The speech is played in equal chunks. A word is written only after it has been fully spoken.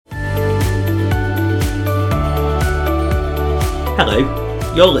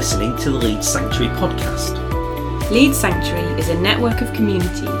Hello, you're listening to the Leeds Sanctuary podcast. Leeds Sanctuary is a network of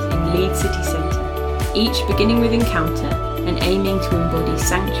communities in Leeds city centre, each beginning with encounter and aiming to embody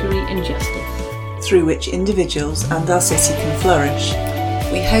sanctuary and justice, through which individuals and our city can flourish.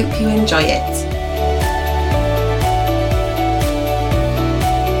 We hope you enjoy it.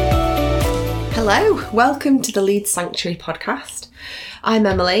 Hello, welcome to the Leeds Sanctuary podcast. I'm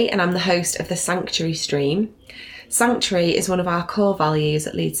Emily and I'm the host of the Sanctuary Stream. Sanctuary is one of our core values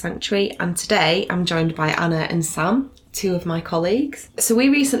at Leeds Sanctuary, and today I'm joined by Anna and Sam, two of my colleagues. So we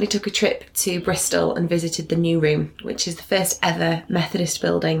recently took a trip to Bristol and visited the New Room, which is the first ever Methodist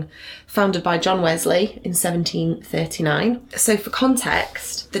building founded by John Wesley in 1739. So for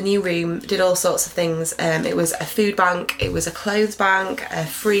context, the New Room did all sorts of things. It was a food bank, it was a clothes bank, a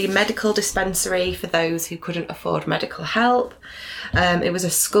free medical dispensary for those who couldn't afford medical help. It was a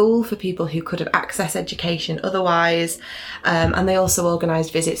school for people who couldn't access education otherwise, and they also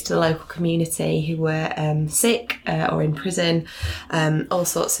organised visits to the local community who were sick or in prison, all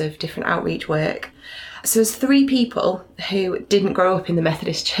sorts of different outreach work. So as three people who didn't grow up in the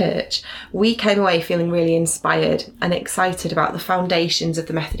Methodist Church, we came away feeling really inspired and excited about the foundations of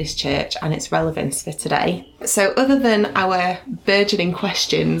the Methodist Church and its relevance for today. So other than our burgeoning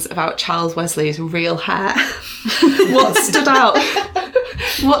questions about Charles Wesley's real hair, what stood out?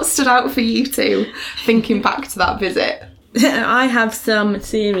 What stood out for you two thinking back to that visit? I have some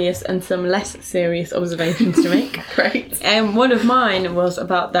serious and some less serious observations to make. Great. One of mine was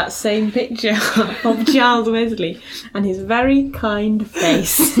about that same picture of Charles Wesley and his very kind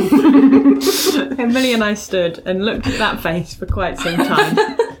face. Emily and I stood and looked at that face for quite some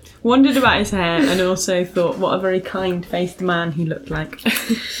time. Wondered about his hair and also thought what a very kind-faced man he looked like.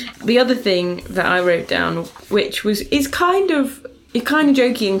 The other thing that I wrote down, which is kind of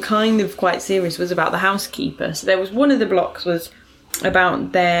jokey and kind of quite serious, was about the housekeeper. So there was one of the blocks was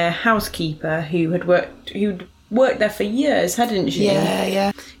about their housekeeper who'd worked there for years, hadn't she?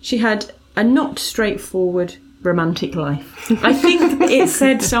 Yeah. She had a not straightforward romantic life. I think it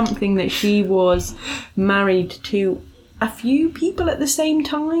said something that she was married to a few people at the same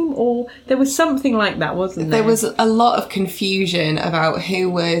time, or there was something like that, wasn't there? There was a lot of confusion about who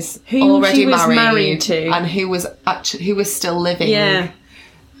was already married to and who was still living. Yeah.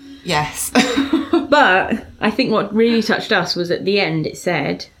 Yes. But I think what really touched us was at the end it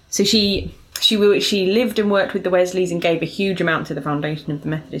said, so she lived and worked with the Wesleys and gave a huge amount to the foundation of the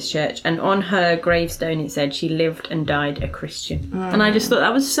Methodist Church, and on her gravestone it said she lived and died a Christian. And I just thought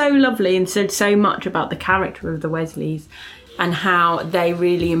that was so lovely and said so much about the character of the Wesleys and how they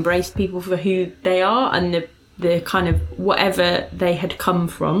really embraced people for who they are, and the kind of whatever they had come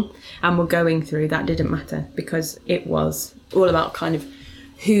from and were going through, that didn't matter because it was all about kind of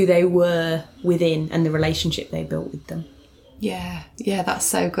who they were within and the relationship they built with them. Yeah, that's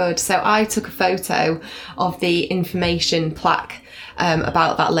so good. So I took a photo of the information plaque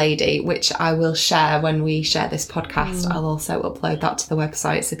about that lady, which I will share when we share this podcast. I'll also upload that to the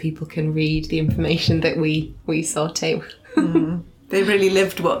website so people can read the information that we saw too. They really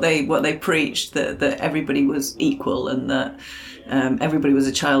lived what they preached, that everybody was equal and that everybody was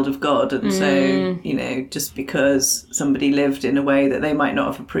a child of God. And so, just because somebody lived in a way that they might not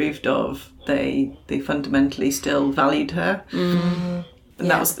have approved of, they fundamentally still valued her. And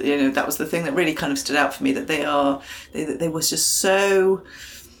that was the thing that really kind of stood out for me, that they was just so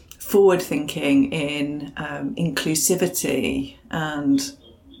forward thinking in inclusivity, and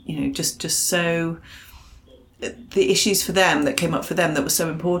just so the issues for them that came up for them that was so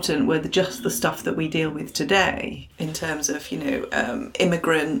important were just the stuff that we deal with today in terms of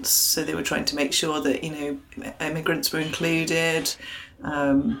immigrants. So they were trying to make sure that immigrants were included,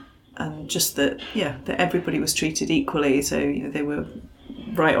 and just that everybody was treated equally. So they were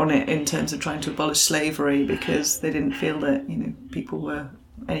right on it in terms of trying to abolish slavery because they didn't feel that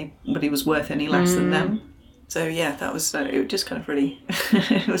anybody was worth any less than them. So that was it. Just kind of really,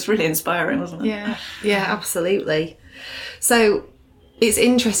 it was really inspiring, wasn't it? Yeah, absolutely. So it's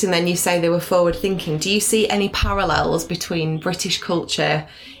interesting then you say they were forward thinking. Do you see any parallels between British culture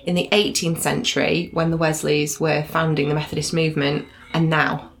in the 18th century when the Wesleys were founding the Methodist movement and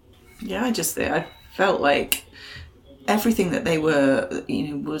now? Yeah, I felt like everything that they were,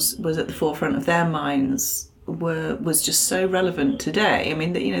 was at the forefront of their minds was just so relevant today. I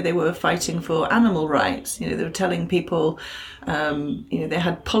mean, they were fighting for animal rights. They were telling people, they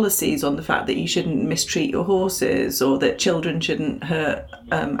had policies on the fact that you shouldn't mistreat your horses or that children shouldn't hurt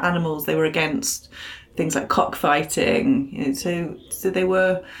animals. They were against things like cockfighting. So they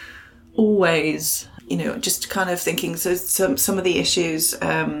were always just kind of thinking, so some of the issues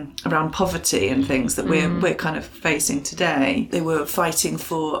around poverty and things that we're kind of facing today, they were fighting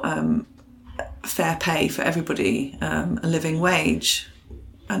for fair pay for everybody, a living wage.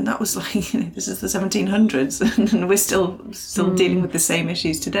 And that was like, this is the 1700s and we're still dealing with the same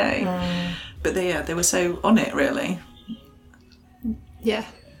issues today. But they were so on it, really. Yeah.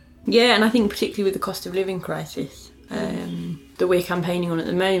 Yeah, and I think particularly with the cost of living crisis that we're campaigning on at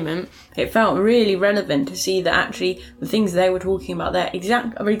the moment, it felt really relevant to see that actually the things they were talking about there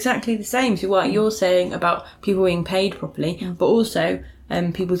are exactly the same. So what you're saying about people being paid properly, but also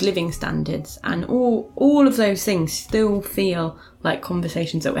people's living standards, and all of those things still feel like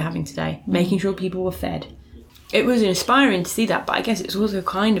conversations that we're having today, making sure people were fed. It was inspiring to see that, but I guess it's also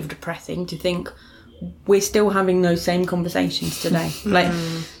kind of depressing to think we're still having those same conversations today. Like,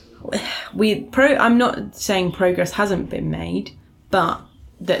 I'm not saying progress hasn't been made, but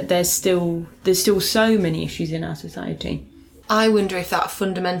that there's still so many issues in our society. I wonder if that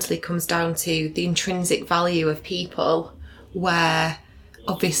fundamentally comes down to the intrinsic value of people, where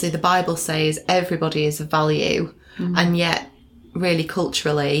obviously the Bible says everybody is of value, and yet really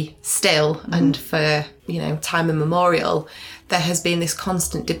culturally still, and for time immemorial, there has been this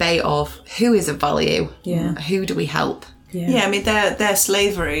constant debate of who is of value, who do we help. Yeah, I mean, their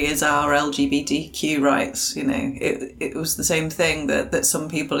slavery is our LGBTQ rights. It was the same thing that some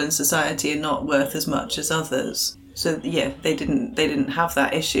people in society are not worth as much as others. So yeah, they didn't have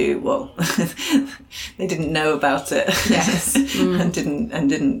that issue. Well, they didn't know about it, yes, and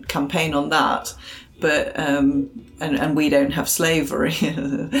didn't campaign on that. But and we don't have slavery,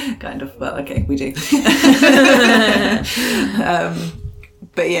 kind of. Well, okay, we do.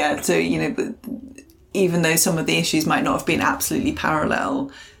 But yeah, so but even though some of the issues might not have been absolutely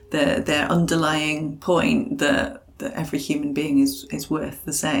parallel, their underlying point that every human being is worth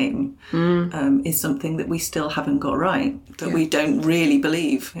the same is something that we still haven't got right, that we don't really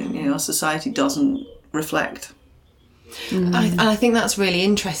believe. Our society doesn't reflect. And I think that's really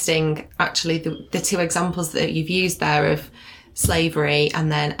interesting, actually, the two examples that you've used there of slavery and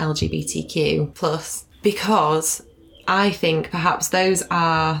then LGBTQ plus, because I think perhaps those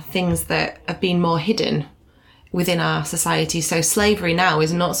are things that have been more hidden within our society. So slavery now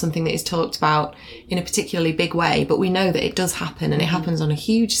is not something that is talked about in a particularly big way, but we know that it does happen, and it happens on a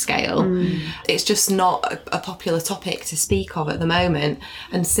huge scale. It's just not a popular topic to speak of at the moment.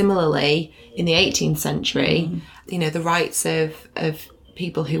 And similarly, in the 18th century, the rights of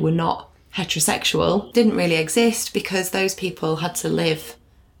people who were not heterosexual didn't really exist, because those people had to live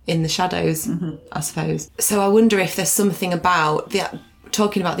in the shadows, I suppose. So I wonder if there's something about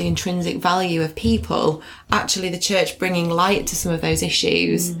talking about the intrinsic value of people, actually the church bringing light to some of those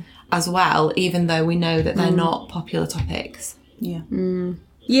issues as well, even though we know that they're not popular topics. Yeah.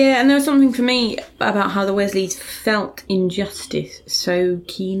 Yeah, and there was something for me about how the Wesleys felt injustice so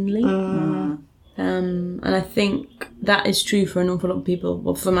keenly. And I think that is true for an awful lot of people,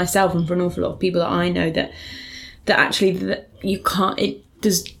 well, for myself and for an awful lot of people that I know, that actually that you can't,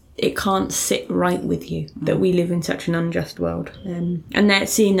 it can't sit right with you that we live in such an unjust world. And they're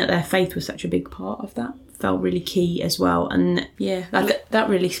seeing that their faith was such a big part of that felt really key as well. And yeah, that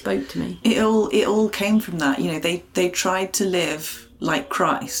really spoke to me. It all came from that. They tried to live like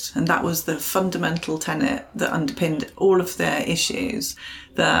Christ, and that was the fundamental tenet that underpinned all of their issues.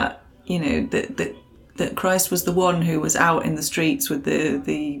 That that Christ was the one who was out in the streets with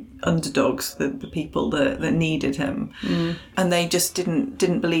the underdogs, the people that needed him, and they just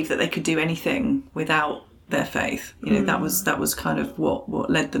didn't believe that they could do anything without their faith. That was kind of what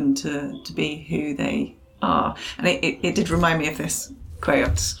led them to be who they are. And it did remind me of this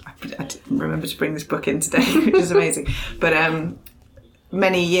quote. I didn't remember to bring this book in today, which is amazing. But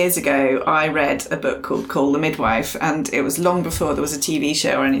many years ago, I read a book called Call the Midwife, and it was long before there was a TV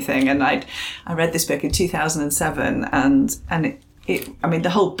show or anything. And I read this book in 2007, and I mean, the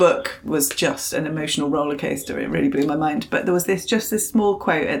whole book was just an emotional roller coaster. It really blew my mind. But there was this small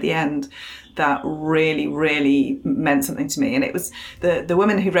quote at the end that really, really meant something to me. And it was the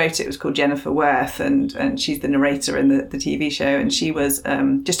woman who wrote it was called Jennifer Worth, and she's the narrator in the TV show. And she was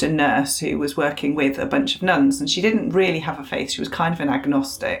just a nurse who was working with a bunch of nuns, and she didn't really have a faith. She was kind of an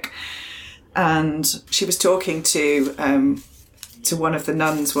agnostic. And she was talking to one of the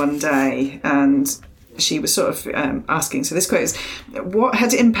nuns one day, and she was sort of asking, so this quote is, what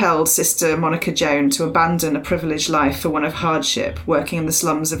had impelled Sister Monica Joan to abandon a privileged life for one of hardship, working in the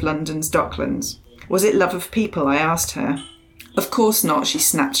slums of London's Docklands? Was it love of people, I asked her. Of course not, she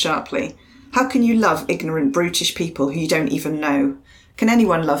snapped sharply. How can you love ignorant, brutish people who you don't even know? Can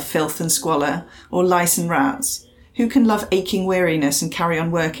anyone love filth and squalor, or lice and rats? Who can love aching weariness and carry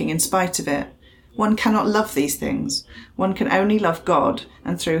on working in spite of it? one cannot love these things. One can only love God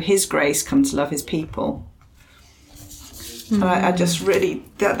and through his grace come to love his people. And I just really,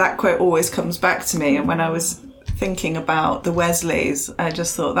 that quote always comes back to me. And when I was thinking about the Wesleys, I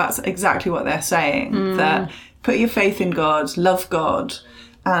just thought that's exactly what they're saying, that put your faith in God, love God,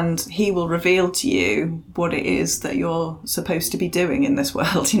 and he will reveal to you what it is that you're supposed to be doing in this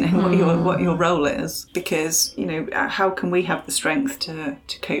world, what your role is. Because, how can we have the strength to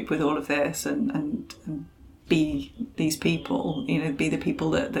cope with all of this and be these people, be the people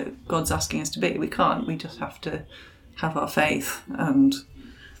that God's asking us to be? We can't. We just have to have our faith, and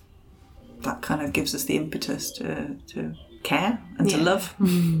that kind of gives us the impetus to care and to love.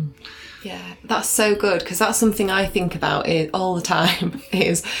 Yeah, that's so good, because that's something I think about all the time,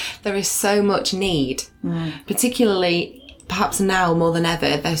 is there is so much need, particularly perhaps now more than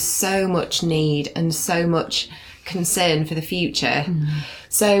ever. There's so much need and so much concern for the future.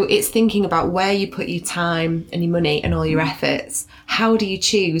 So it's thinking about where you put your time and your money and all your efforts. How do you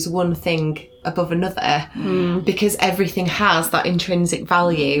choose one thing above another? Because everything has that intrinsic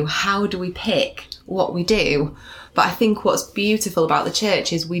value. How do we pick what we do? But I think what's beautiful about the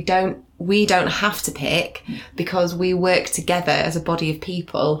church is we don't have to pick, because we work together as a body of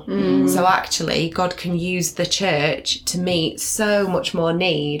people. So actually God can use the church to meet so much more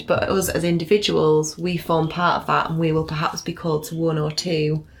need, but us as individuals, we form part of that, and we will perhaps be called to one or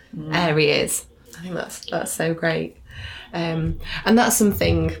two areas. I think that's so great. And that's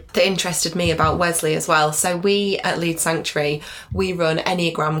something that interested me about Wesley as well. So we at Leeds Sanctuary, we run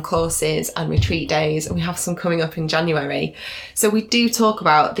Enneagram courses and retreat days, and we have some coming up in January. So we do talk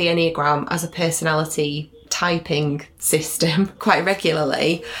about the Enneagram as a personality typing system quite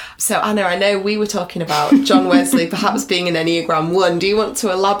regularly. So Anna, I know we were talking about John Wesley perhaps being an Enneagram 1. Do you want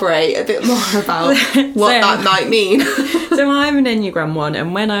to elaborate a bit more about what that might mean? So I'm an Enneagram 1,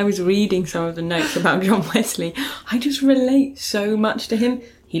 and when I was reading some of the notes about John Wesley, I just relate so much to him.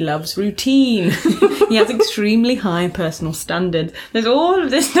 He loves routine. He has extremely high personal standards. There's all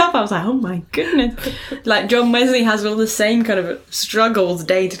of this stuff. I was like, oh my goodness. Like, John Wesley has all the same kind of struggles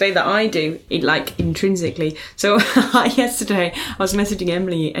day to day that I do, intrinsically. So yesterday I was messaging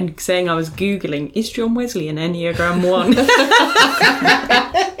Emily and saying I was Googling, is John Wesley an Enneagram 1?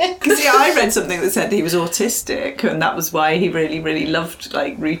 Because I read something that said he was autistic, and that was why he really, really loved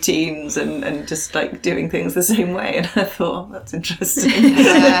routines and just doing things the same way. And I thought, oh, that's interesting.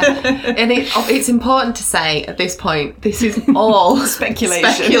 And it's important to say at this point, this is all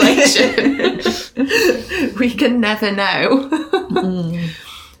speculation. We can never know.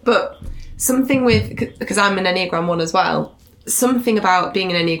 But something because I'm an Enneagram 1 as well, something about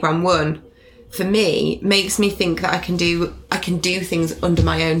being an Enneagram 1 for me makes me think that I can do things under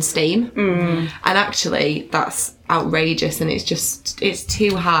my own steam. And actually that's outrageous, and it's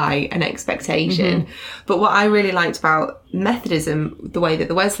too high an expectation. But what I really liked about Methodism, the way that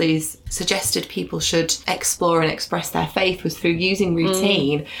the Wesleys suggested people should explore and express their faith, was through using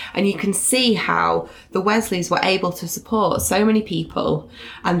routine. And you can see how the Wesleys were able to support so many people,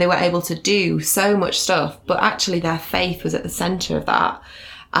 and they were able to do so much stuff, but actually their faith was at the centre of that.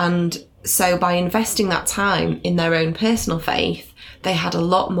 And so by investing that time in their own personal faith, they had a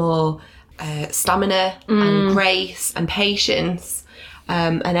lot more stamina and grace and patience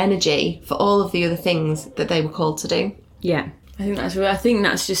and energy for all of the other things that they were called to do. Yeah, I think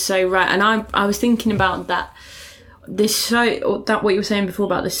that's just so right. And I was thinking about that. What you were saying before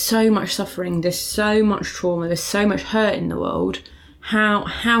about there's so much suffering, there's so much trauma, there's so much hurt in the world.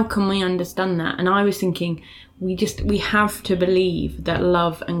 How can we understand that? And I was thinking, we have to believe that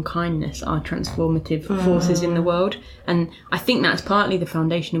love and kindness are transformative forces in the world. And I think that's partly the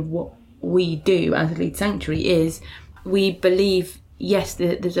foundation of what we do as Leeds Sanctuary, is we believe, yes,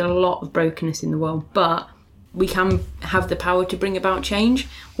 there's a lot of brokenness in the world, but we can have the power to bring about change,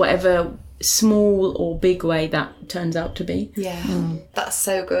 whatever small or big way that turns out to be. Yeah, that's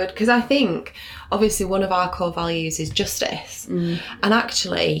so good, because I think obviously one of our core values is justice, and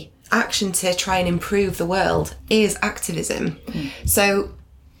actually action to try and improve the world is activism. So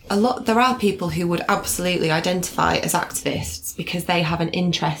there are people who would absolutely identify as activists because they have an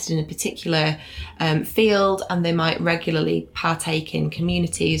interest in a particular field, and they might regularly partake in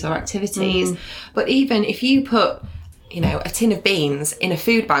communities or activities. But even if you put, a tin of beans in a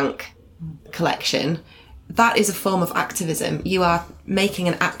food bank collection, that is a form of activism. You are making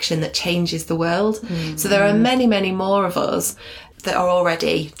an action that changes the world. So there are many, many more of us that are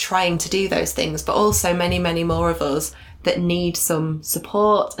already trying to do those things, but also many, many more of us that need some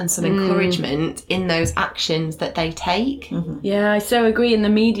support and some encouragement in those actions that they take. Yeah, I so agree. And the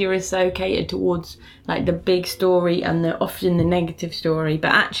media is so catered towards like the big story and often the negative story.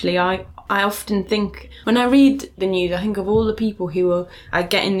 But actually, I often think, when I read the news, I think of all the people who are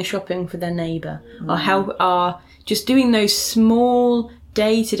getting the shopping for their neighbour, or how are just doing those small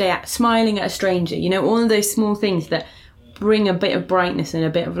day-to-day, smiling at a stranger, you know, all of those small things that bring a bit of brightness and a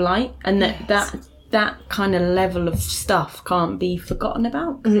bit of light, and that kind of level of stuff can't be forgotten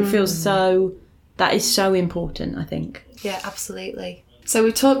about, because it feels that is so important, I think. Yeah, absolutely. So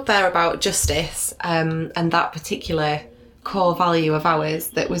we talked there about justice, and that particular core value of ours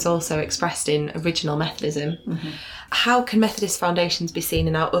that was also expressed in original Methodism. How can Methodist foundations be seen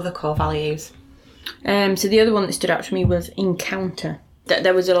in our other core values? So the other one that stood out to me was encounter. That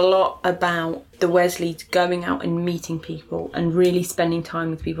there was a lot about the Wesleys going out and meeting people and really spending time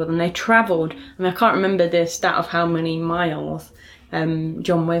with people. And they travelled, I mean, I can't remember the stat of how many miles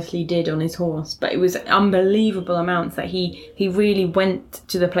John Wesley did on his horse, but it was unbelievable amounts that he really went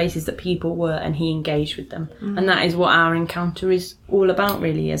to the places that people were and he engaged with them. And that is what our encounter is all about,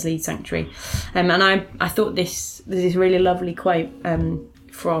 really, as Leeds Sanctuary. And I thought there's this really lovely quote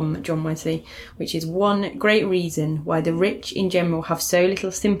from John Wesley, which is, "One great reason why the rich in general have so little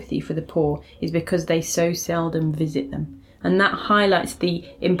sympathy for the poor is because they so seldom visit them." And that highlights the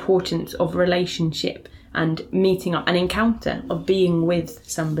importance of relationship and meeting up, an encounter, of being with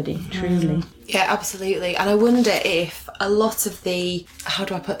somebody, truly. Yeah, absolutely. And I wonder if a lot of the, how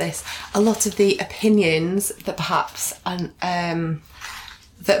do I put this? A lot of the opinions that perhaps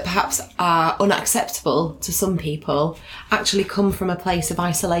are unacceptable to some people actually come from a place of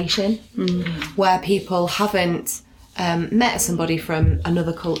isolation, where people haven't met somebody from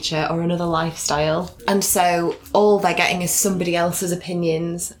another culture or another lifestyle, and so all they're getting is somebody else's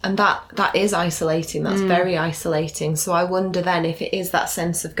opinions, and that is isolating. That's very isolating. So I wonder then if it is that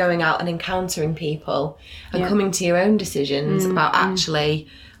sense of going out and encountering people and coming to your own decisions about actually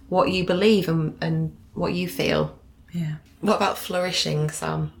what you believe and what you feel. Yeah. What about flourishing,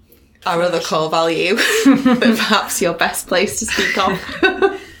 Sam? Our other core value that perhaps you're best placed to speak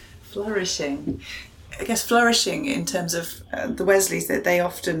of. Flourishing. I guess flourishing in terms of the Wesleys, that they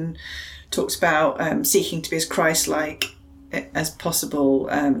often talked about seeking to be as Christ-like as possible,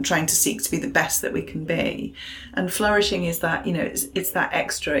 trying to seek to be the best that we can be. And flourishing is that, you know, it's that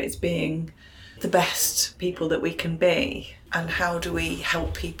extra, it's being the best people that we can be. And how do we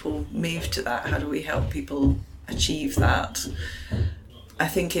help people move to that? How do we help people achieve that? I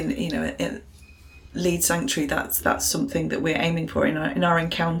think in Leeds Sanctuary, that's something that we're aiming for in our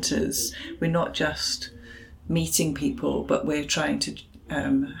encounters. We're not just meeting people, but we're trying to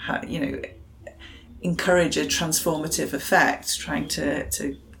encourage a transformative effect, trying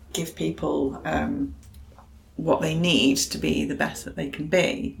to give people what they need to be the best that they can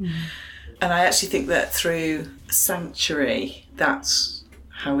be. And I actually think that through Sanctuary, that's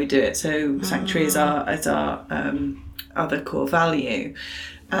how we do it. So Sanctuary is our other core value,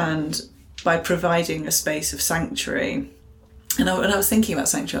 and by providing a space of sanctuary. And when I was thinking about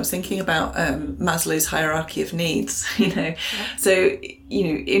sanctuary, I was thinking about Maslow's hierarchy of needs, So,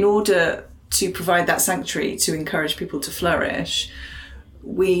 in order to provide that sanctuary to encourage people to flourish,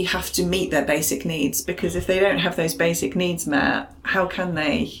 we have to meet their basic needs, because if they don't have those basic needs met, how can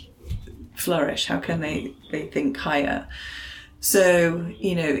they flourish? How can they think higher? So,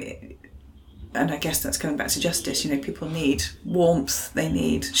 and I guess that's going back to justice. People need warmth, they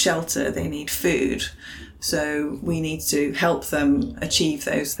need shelter, they need food. So we need to help them achieve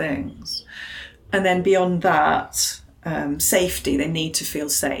those things. And then beyond that, safety, they need to feel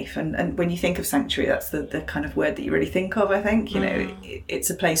safe. And when you think of sanctuary, that's the kind of word that you really think of, I think. It's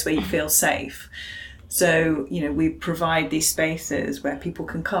a place where you feel safe. So, we provide these spaces where people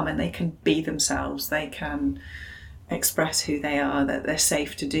can come and they can be themselves. They can express who they are, that they're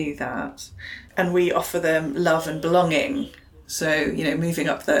safe to do that. And we offer them love and belonging. So, moving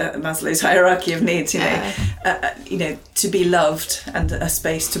up the Maslow's hierarchy of needs, to be loved and a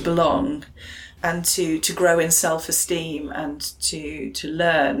space to belong, and to grow in self-esteem and to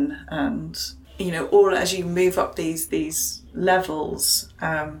learn. And, all as you move up these levels,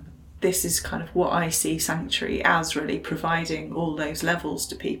 this is kind of what I see Sanctuary as, really providing all those levels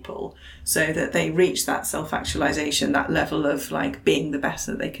to people so that they reach that self-actualization, that level of like being the best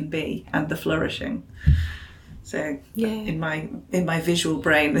that they can be, and the flourishing. So in my visual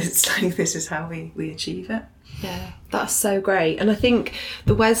brain, it's like this is how we achieve it. Yeah, that's so great. And I think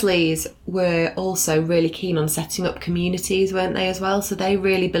the Wesleys were also really keen on setting up communities, weren't they, as well? So they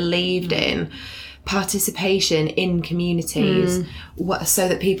really believed in participation in communities so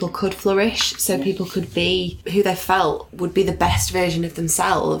that people could flourish, so people could be who they felt would be the best version of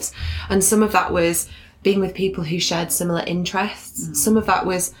themselves. And some of that was being with people who shared similar interests. Some of that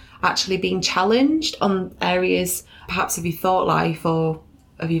was actually being challenged on areas perhaps of your thought life or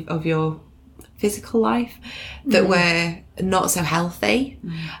of your physical life that were not so healthy.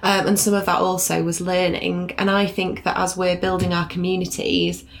 And some of that also was learning. And I think that as we're building our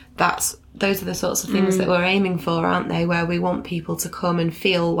communities, those are the sorts of things that we're aiming for, aren't they? Where we want people to come and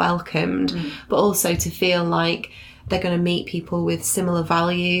feel welcomed, but also to feel like they're going to meet people with similar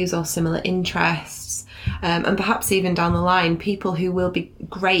values or similar interests. And perhaps even down the line, people who will be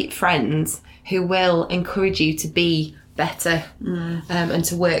great friends, who will encourage you to be better and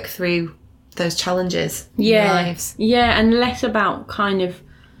to work through those challenges in your lives. Yeah, and less about kind of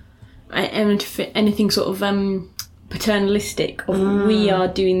anything sort of paternalistic of we are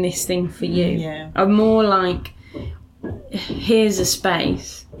doing this thing for you. Yeah. Or more like, here's a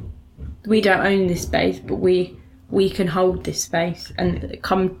space. We don't own this space, but we can hold this space and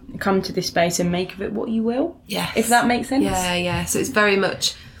come to this space and make of it what you will. Yes. If that makes sense. Yeah. So it's very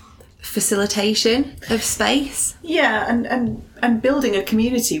much facilitation of space. Yeah, and building a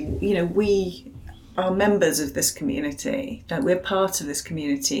community. You know, we are members of this community. Like, we're part of this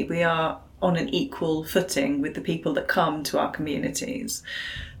community. We are on an equal footing with the people that come to our communities.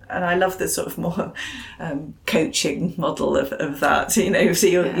 And I love the sort of more coaching model of that, you know. So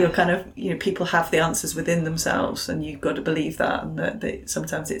you're kind of, you know, people have the answers within themselves, and you've got to believe that, and that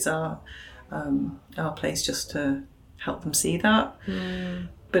sometimes it's our place just to help them see that.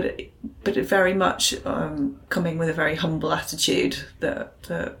 But it very much coming with a very humble attitude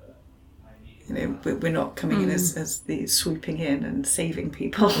that you know, we're not coming in as the swooping in and saving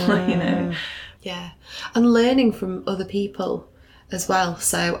people, you know. Yeah, and learning from other people as well.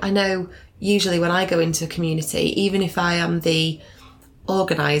 So I know usually when I go into a community, even if I am the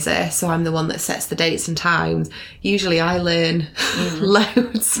organiser, so I'm the one that sets the dates and times, usually I learn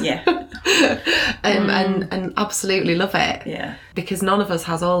loads. Yeah. And absolutely love it. Yeah. Because none of us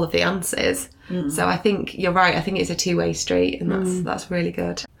has all of the answers. So I think you're right. I think it's a two-way street, and that's really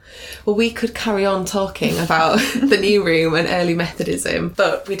good. Well, we could carry on talking about the New Room and early Methodism,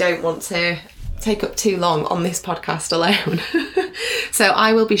 but we don't want to take up too long on this podcast alone. So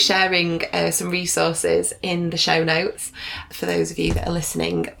I will be sharing some resources in the show notes for those of you that are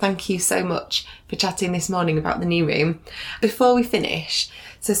listening. Thank you so much for chatting this morning about the New Room. Before we finish,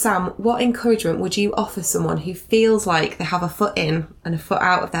 so Sam, what encouragement would you offer someone who feels like they have a foot in and a foot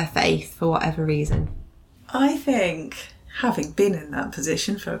out of their faith for whatever reason? I think, having been in that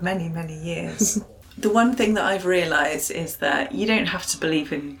position for many, many years, the one thing that I've realised is that you don't have to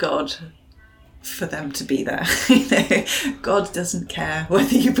believe in God for them to be there. You know, God doesn't care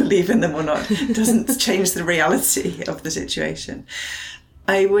whether you believe in them or not. It doesn't change the reality of the situation.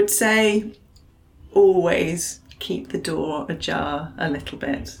 I would say always keep the door ajar a little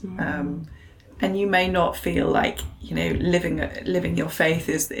bit. And you may not feel like, you know, living your faith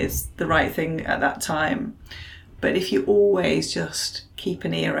is the right thing at that time. But if you always just keep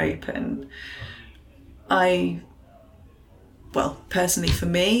an ear open, personally for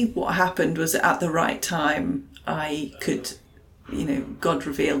me, what happened was at the right time, I could, you know, God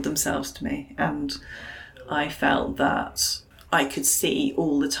revealed themselves to me, and I felt that I could see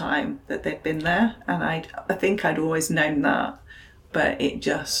all the time that they'd been there, and I think I'd always known that, but it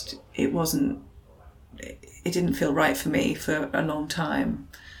didn't feel right for me for a long time.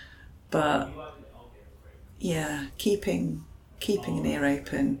 But yeah, keeping an ear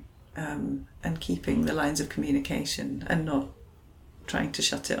open, and keeping the lines of communication and not trying to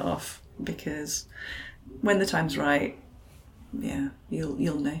shut it off, because when the time's right, yeah,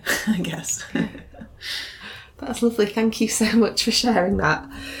 you'll know, I guess. That's lovely. Thank you so much for sharing that.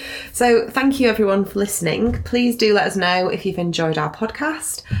 So thank you everyone for listening. Please do let us know if you've enjoyed our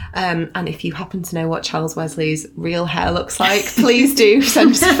podcast. And if you happen to know what Charles Wesley's real hair looks like, please do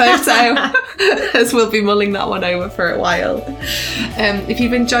send us a photo, as we'll be mulling that one over for a while. If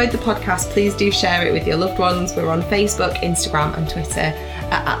you've enjoyed the podcast, please do share it with your loved ones. We're on Facebook, Instagram and Twitter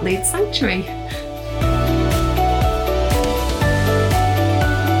at Leeds Sanctuary.